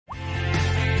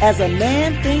As a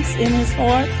man thinks in his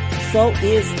heart, so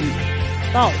is he.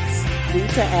 Thoughts lead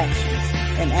to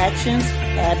actions, and actions,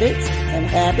 habits, and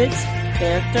habits,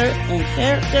 character, and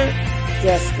character,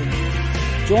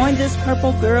 destiny. Join this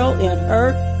purple girl in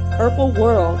her purple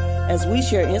world as we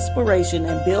share inspiration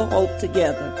and build hope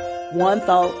together, one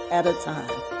thought at a time.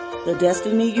 The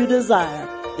destiny you desire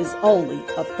is only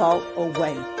a thought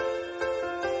away.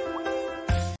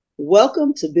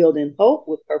 Welcome to Building Hope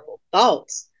with Purple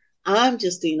Thoughts. I'm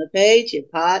Justina Page, your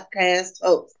podcast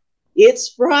host.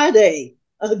 It's Friday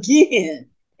again,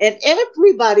 and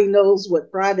everybody knows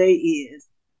what Friday is.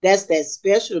 That's that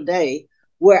special day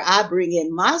where I bring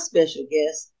in my special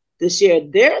guests to share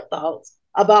their thoughts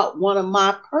about one of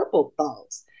my purple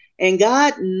thoughts. And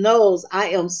God knows I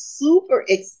am super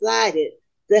excited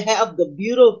to have the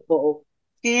beautiful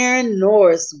Karen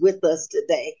Norris with us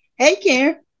today. Hey,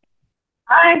 Karen.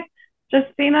 Hi,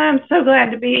 Justina. I'm so glad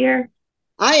to be here.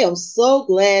 I am so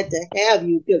glad to have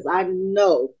you because I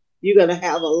know you're going to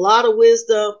have a lot of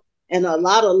wisdom and a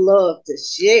lot of love to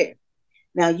share.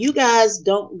 Now, you guys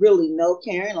don't really know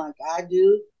Karen like I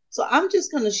do, so I'm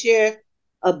just going to share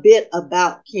a bit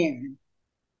about Karen.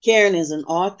 Karen is an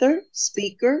author,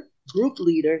 speaker, group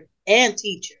leader, and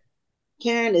teacher.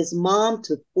 Karen is mom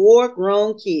to 4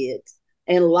 grown kids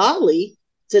and Lolly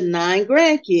to 9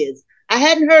 grandkids. I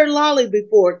hadn't heard Lolly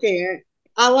before, Karen.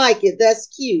 I like it. That's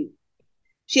cute.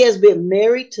 She has been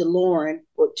married to Lauren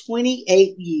for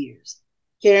 28 years.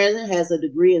 Karen has a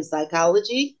degree in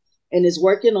psychology and is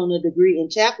working on a degree in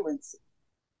chaplaincy.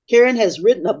 Karen has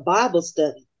written a Bible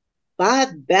study,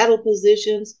 5 Battle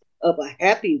Positions of a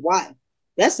Happy Wife.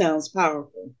 That sounds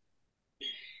powerful.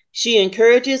 She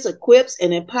encourages, equips,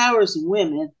 and empowers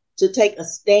women to take a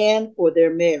stand for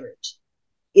their marriage.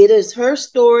 It is her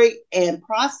story and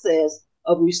process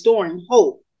of restoring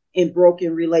hope in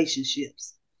broken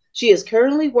relationships. She is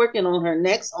currently working on her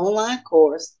next online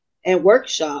course and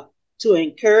workshop to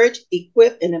encourage,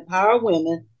 equip, and empower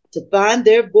women to find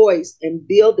their voice and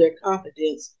build their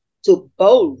confidence to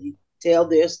boldly tell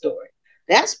their story.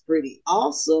 That's pretty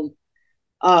awesome.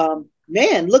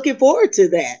 Man, looking forward to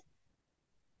that.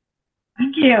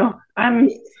 Thank you. I'm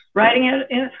writing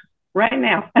it right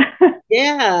now.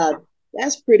 Yeah,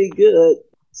 that's pretty good.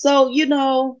 So,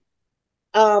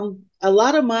 a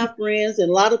lot of my friends and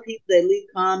a lot of people that leave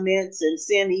comments and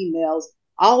send emails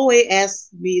always ask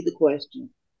me the question,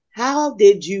 how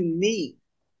did you meet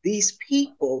these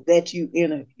people that you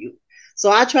interview? So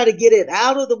I try to get it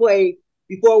out of the way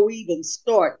before we even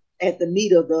start at the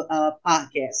meat of the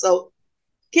podcast. So,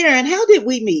 Karen, how did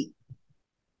we meet?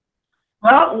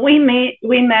 Well, we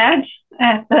met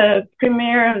at the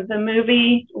premiere of the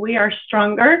movie We Are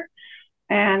Stronger.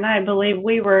 And I believe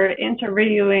we were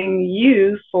interviewing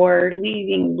you for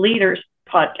Leading Leaders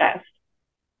podcast.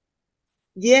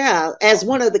 Yeah, as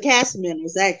one of the cast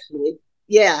members, actually.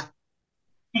 Yeah.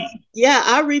 Yeah,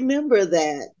 I remember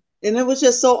that. And it was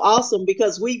just so awesome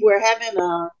because we were having,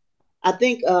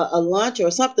 a lunch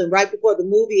or something right before the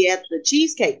movie at the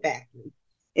Cheesecake Factory.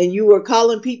 And you were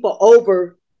calling people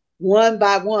over one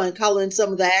by one, calling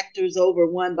some of the actors over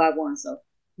one by one. So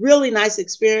really nice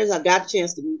experience. I got a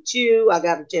chance to meet you. I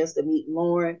got a chance to meet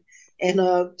Lauren, and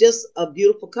just a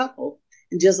beautiful couple,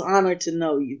 and just honored to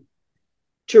know you.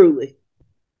 Truly.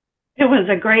 It was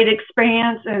a great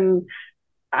experience, and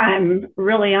I'm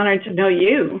really honored to know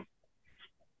you.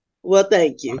 Well,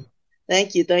 thank you.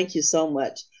 Thank you. Thank you so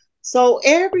much. So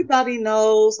everybody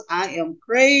knows I am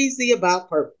crazy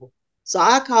about purple. So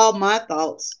I call my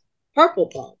thoughts purple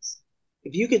thoughts.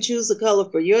 If you could choose a color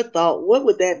for your thought, what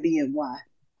would that be and why?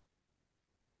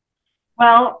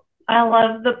 Well, I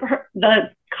love the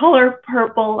color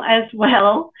purple as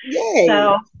well. Yay.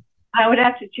 So I would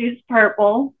have to choose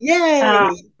purple. Yay.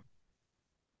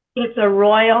 It's a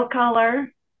royal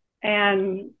color,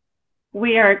 and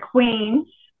we are queens.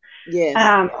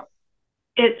 Yes.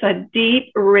 It's a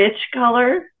deep, rich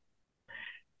color,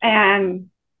 and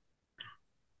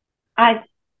I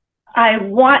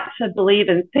want to believe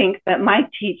and think that my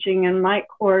teaching and my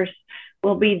course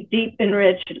will be deep,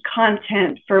 enriched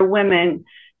content for women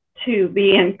to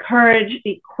be encouraged,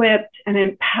 equipped, and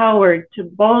empowered to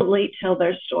boldly tell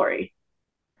their story.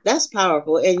 That's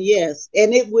powerful. And yes,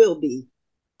 and it will be.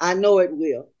 I know it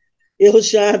will. It'll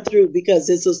shine through because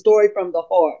it's a story from the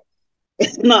heart.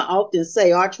 And I often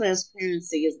say our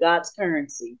transparency is God's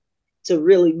currency to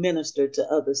really minister to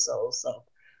other souls. So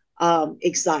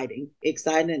exciting.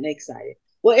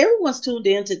 Well, everyone's tuned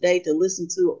in today to listen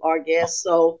to our guests.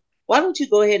 So why don't you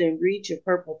go ahead and read your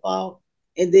purple thought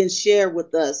and then share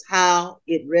with us how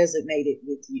it resonated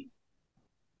with you.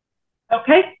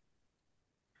 Okay.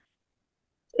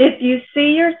 If you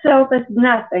see yourself as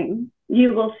nothing,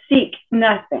 you will seek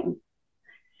nothing.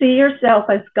 See yourself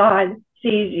as God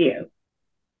sees you.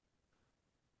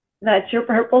 That's your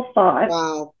purple thought.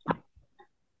 Wow.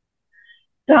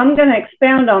 So I'm going to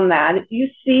expound on that. If you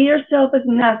see yourself as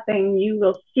nothing, you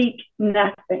will seek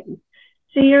nothing.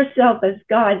 See yourself as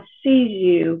God sees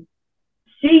you.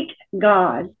 Seek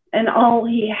God and all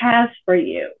he has for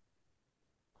you.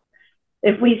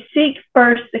 If we seek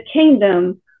first the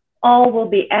kingdom, all will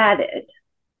be added.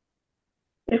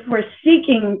 If we're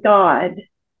seeking God,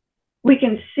 we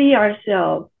can see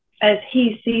ourselves as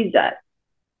he sees us.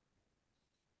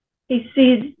 He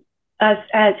sees us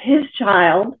as his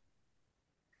child.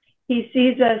 He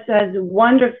sees us as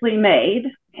wonderfully made.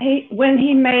 When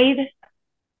he made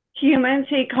humans,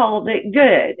 he called it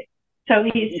good. So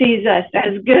he sees us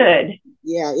as good.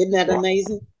 Yeah, isn't that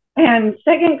amazing? And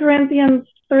 2 Corinthians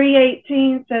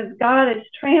 3:18 says God is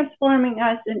transforming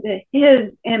us into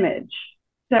his image.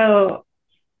 So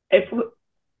if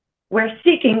we're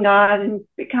seeking God and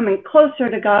becoming closer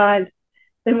to God,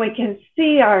 then we can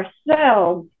see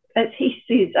ourselves as he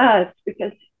sees us,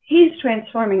 because he's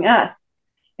transforming us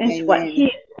into Amen. what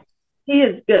he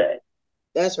is good.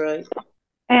 That's right.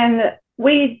 And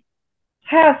we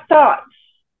have thoughts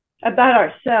about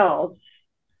ourselves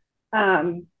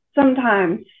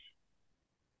sometimes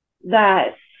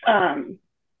that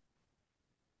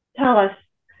tell us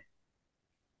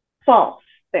false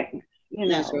things,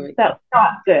 That's right. that's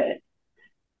not good.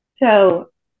 So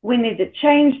we need to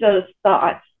change those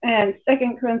thoughts. And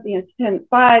 2 Corinthians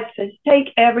 10:5 says,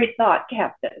 take every thought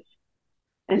captive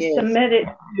and submit it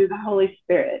to the Holy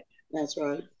Spirit. That's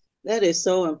right. That is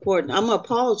so important. I'm going to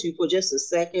pause you for just a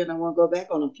second. I want to go back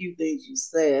on a few things you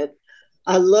said.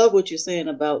 I love what you're saying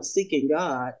about seeking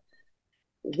God.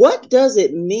 What does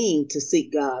it mean to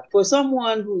seek God? For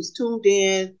someone who's tuned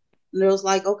in and was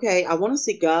like, okay, I want to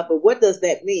seek God, but what does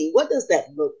that mean? What does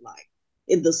that look like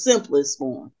in the simplest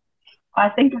form? I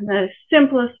think in the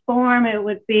simplest form, it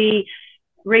would be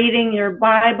reading your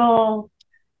Bible.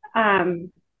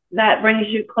 That brings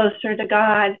you closer to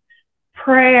God.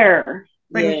 Prayer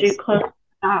brings you closer to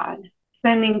God.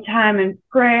 Spending time in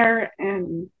prayer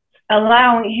and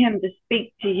allowing him to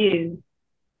speak to you.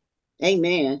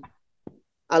 Amen.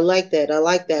 I like that. I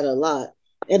like that a lot.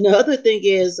 And the other thing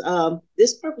is,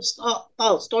 this purpose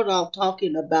thought started off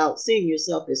talking about seeing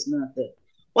yourself as nothing.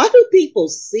 Why do people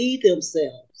see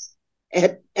themselves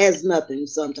as nothing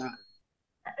sometimes?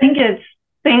 I think it's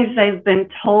things they've been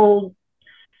told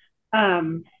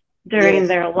during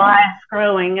their lives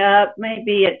growing up.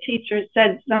 Maybe a teacher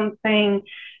said something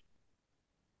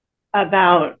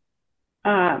about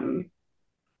you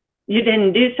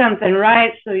didn't do something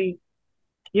right, so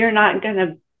you're not going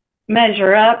to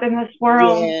measure up in this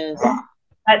world. Yes.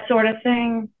 That sort of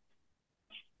thing.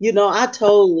 I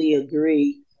totally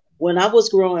agree. When I was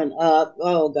growing up,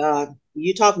 oh God,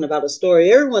 you're talking about a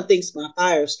story. Everyone thinks my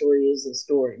fire story is a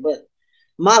story, but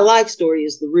my life story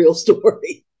is the real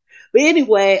story. But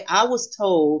anyway, I was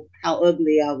told how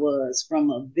ugly I was from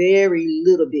a very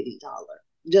little bitty toddler,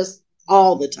 just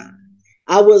all the time.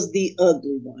 I was the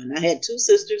ugly one. I had two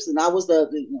sisters and I was the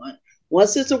ugly one. One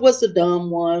sister was the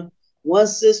dumb one. One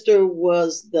sister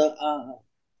was the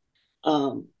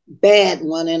bad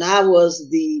one, and I was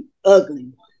the ugly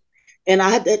one. And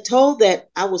I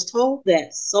was told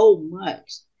that so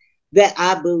much that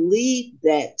I believed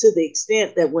that, to the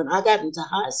extent that when I got into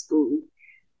high school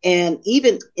and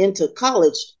even into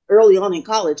college, early on in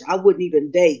college, I wouldn't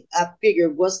even date. I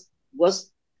figured, why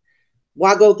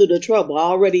go through the trouble? I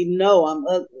already know I'm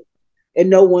ugly and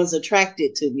no one's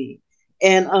attracted to me.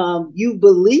 And you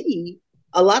believe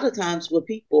a lot of times what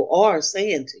people are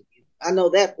saying to you. I know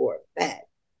that for a fact.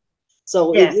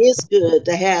 So It is good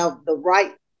to have the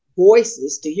right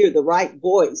voices, to hear the right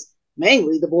voice,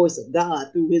 mainly the voice of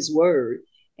God through his word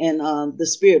and the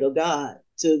Spirit of God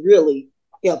to really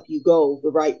help you go the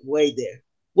right way there.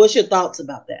 What's your thoughts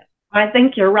about that? I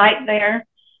think you're right there.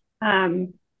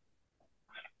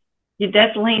 You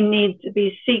definitely need to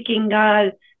be seeking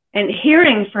God and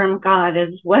hearing from God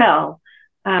as well.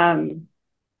 And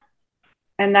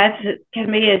that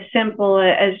can be as simple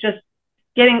as just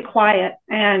getting quiet.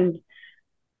 And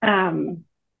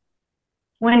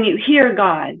when you hear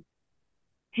God,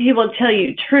 he will tell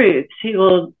you truths. He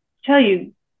will tell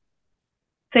you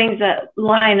things that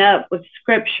line up with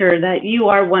scripture, that you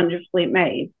are wonderfully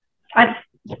made. I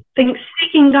think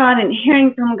seeking God and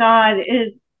hearing from God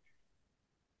is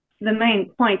the main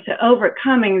point to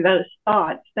overcoming those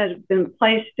thoughts that have been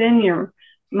placed in your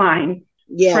mind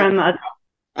from others.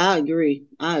 I agree.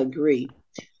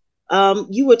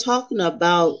 You were talking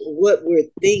about what we're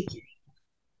thinking.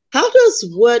 How does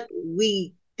what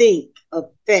we think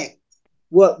affect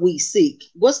what we seek?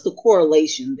 What's the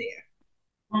correlation there?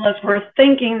 Well, if we're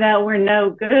thinking that we're no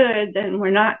good, then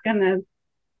we're not going to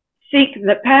seek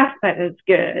the path that is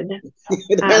good.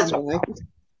 That's right.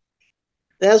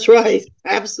 That's right.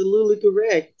 Absolutely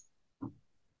correct.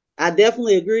 I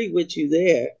definitely agree with you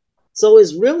there. So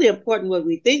it's really important what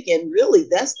we think. And really,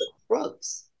 that's the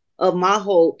crux of my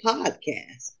whole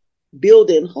podcast,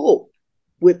 building hope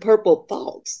with purple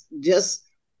thoughts, just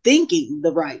thinking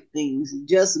the right things,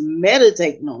 just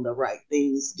meditating on the right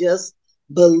things, just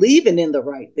believing in the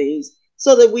right things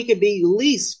so that we can be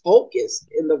least focused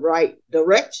in the right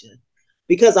direction,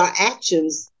 because our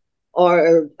actions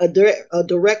are a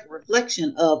direct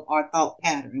reflection of our thought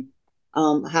pattern,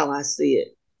 how I see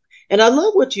it. And I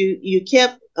love what you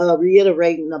kept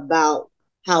reiterating about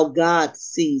how God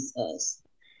sees us.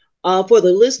 For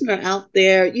the listener out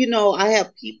there, I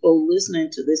have people listening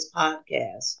to this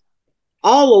podcast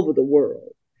all over the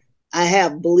world. I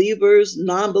have believers,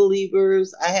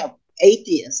 non-believers. I have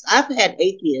atheists. I've had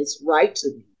atheists write to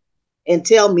me and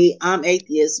tell me I'm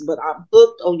atheist, but I'm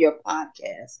hooked on your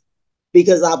podcast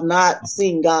because I've not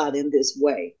seen God in this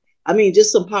way. I mean,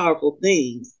 just some powerful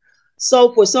things.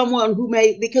 So for someone who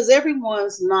because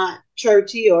everyone's not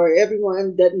churchy or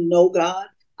everyone doesn't know God.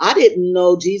 I didn't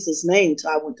know Jesus' name till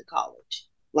I went to college,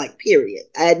 like, period.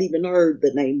 I hadn't even heard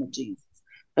the name of Jesus.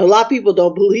 And a lot of people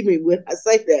don't believe me when I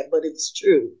say that, but it's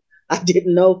true. I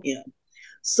didn't know him.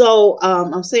 So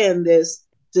I'm saying this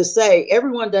to say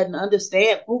everyone doesn't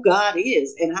understand who God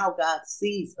is and how God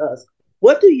sees us.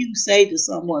 What do you say to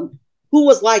someone who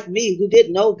was like me, who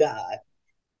didn't know God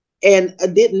and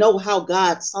didn't know how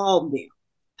God saw them?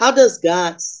 How does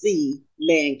God see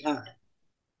mankind?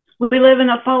 We live in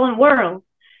a fallen world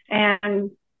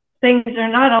and things are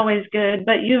not always good,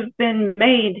 but you've been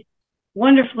made,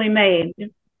 wonderfully made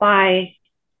by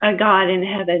a God in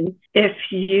heaven. If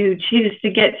you choose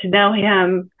to get to know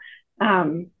him,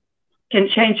 can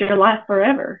change your life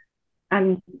forever.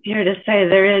 I'm here to say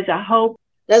there is a hope.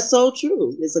 That's so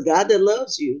true. It's a God that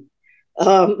loves you.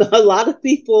 A lot of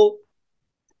people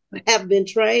have been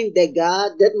trained that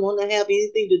God doesn't want to have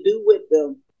anything to do with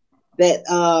them.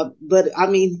 But I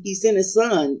mean, he sent his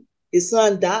son. His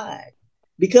son died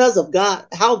because of God,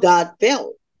 how God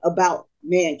felt about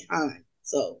mankind.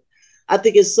 So I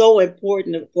think it's so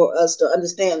important for us to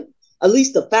understand at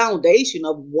least the foundation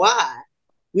of why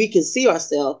we can see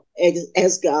ourselves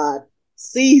as God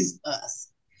sees us.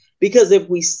 Because if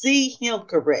we see him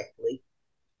correctly,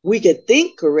 we could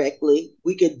think correctly,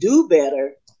 we could do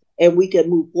better, and we can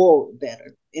move forward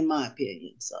better, in my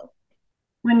opinion. So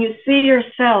when you see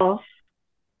yourself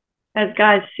as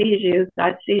God sees you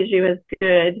as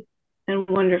good and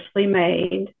wonderfully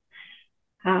made.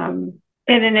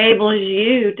 It enables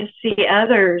you to see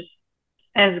others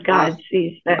as God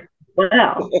sees them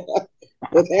well.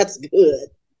 Well, that's good.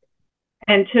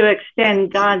 And to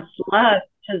extend God's love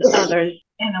to others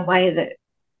in a way that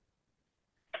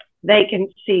they can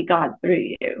see God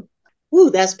through you. Ooh,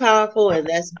 that's powerful and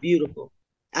that's beautiful.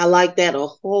 I like that a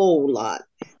whole lot,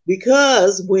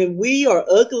 because when we are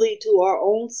ugly to our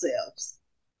own selves,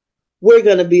 we're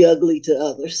going to be ugly to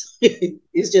others.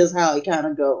 It's just how it kind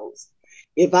of goes.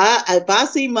 If I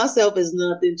see myself as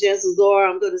nothing, chances are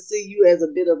I'm going to see you as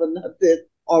a bit of a nothing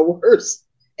or worse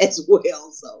as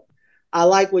well. So I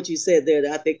like what you said there.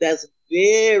 I think that's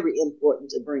very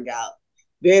important to bring out.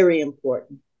 Very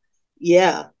important.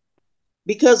 Yeah.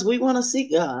 Because we want to see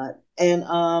God, and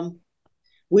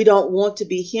we don't want to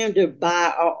be hindered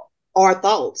by our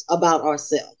thoughts about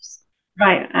ourselves.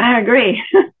 Right. I agree.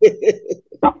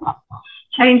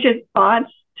 Change your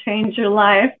thoughts, change your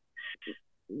life.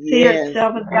 See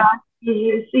yourself as God sees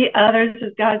you, see others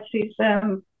as God sees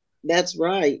them. That's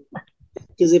right.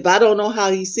 Because if I don't know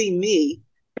how he sees me,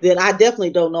 then I definitely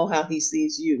don't know how he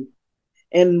sees you.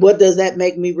 And what does that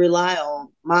make me rely on?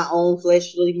 My own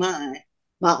fleshly mind,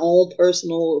 my own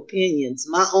personal opinions,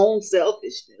 my own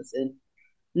selfishness. And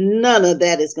none of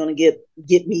that is going to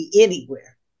get me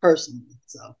anywhere personally.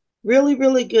 So really,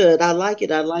 really good. I like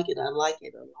it. I like it. I like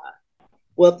it a lot.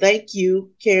 Well, thank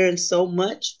you, Karen, so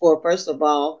much for, first of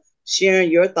all,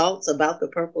 sharing your thoughts about the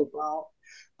purple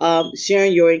thought,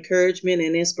 sharing your encouragement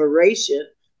and inspiration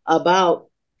about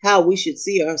how we should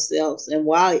see ourselves and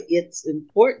why it's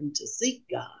important to seek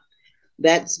God.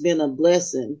 That's been a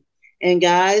blessing. And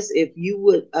guys, if you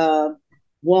would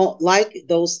like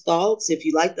those thoughts, if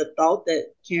you like the thought that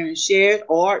Karen shared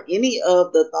or any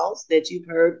of the thoughts that you've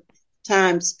heard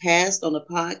times past on the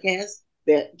podcast,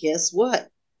 guess what?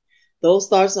 Those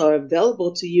thoughts are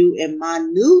available to you in my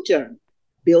new journal,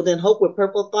 Building Hope with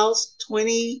Purple Thoughts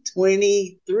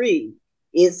 2023.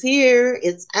 It's here.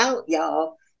 It's out,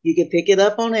 y'all. You can pick it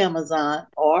up on Amazon,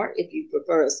 or if you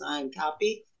prefer a signed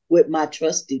copy with my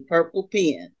trusty purple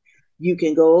pen, you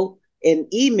can go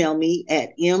and email me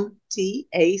at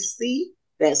MTAC,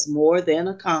 that's more than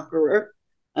a conqueror,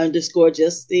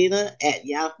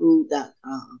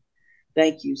 _Justina@yahoo.com.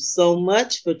 Thank you so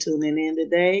much for tuning in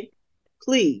today.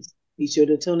 Please be sure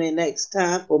to tune in next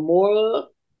time for more of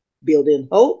Building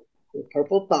Hope with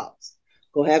Purple Thoughts.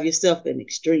 Go have yourself an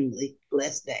extremely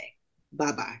blessed day.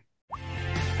 Bye-bye.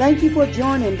 Thank you for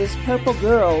joining this purple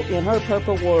girl in her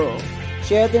purple world.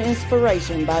 Share the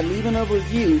inspiration by leaving a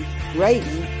review,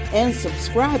 rating, and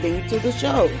subscribing to the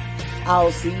show.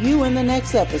 I'll see you in the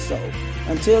next episode.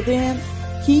 Until then,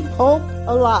 keep hope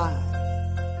alive.